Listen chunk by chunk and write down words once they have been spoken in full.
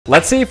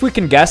Let's see if we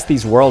can guess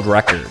these world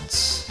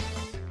records.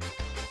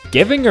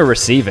 Giving or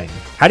receiving?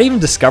 How do you even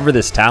discover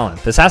this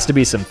talent? This has to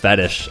be some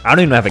fetish. I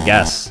don't even have a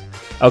guess.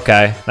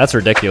 Okay, that's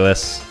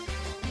ridiculous.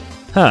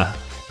 Huh.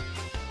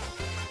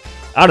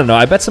 I don't know,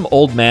 I bet some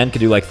old man could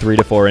do like 3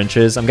 to 4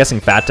 inches. I'm guessing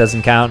fat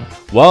doesn't count.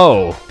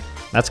 Whoa,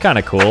 that's kind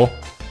of cool.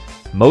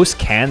 Most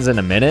cans in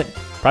a minute?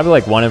 Probably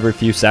like one every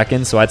few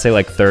seconds, so I'd say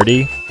like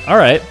 30. All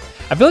right,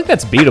 I feel like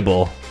that's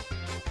beatable.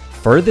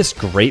 Furthest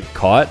grape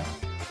caught?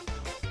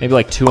 Maybe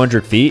like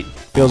 200 feet?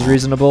 Feels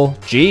reasonable.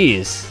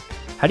 Jeez,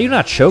 how do you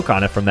not choke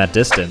on it from that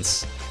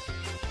distance?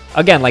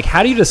 Again, like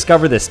how do you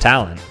discover this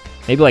talent?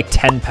 Maybe like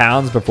 10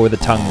 pounds before the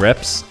tongue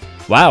rips?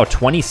 Wow,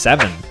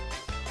 27.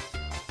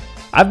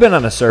 I've been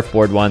on a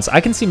surfboard once.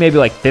 I can see maybe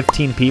like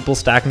 15 people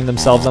stacking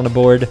themselves on a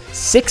board.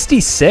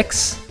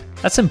 66?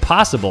 That's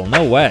impossible,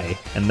 no way.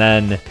 And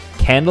then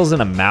candles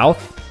in a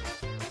mouth?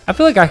 I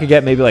feel like I could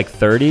get maybe like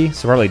 30,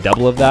 so probably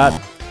double of that.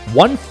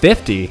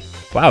 150,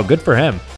 wow, good for him.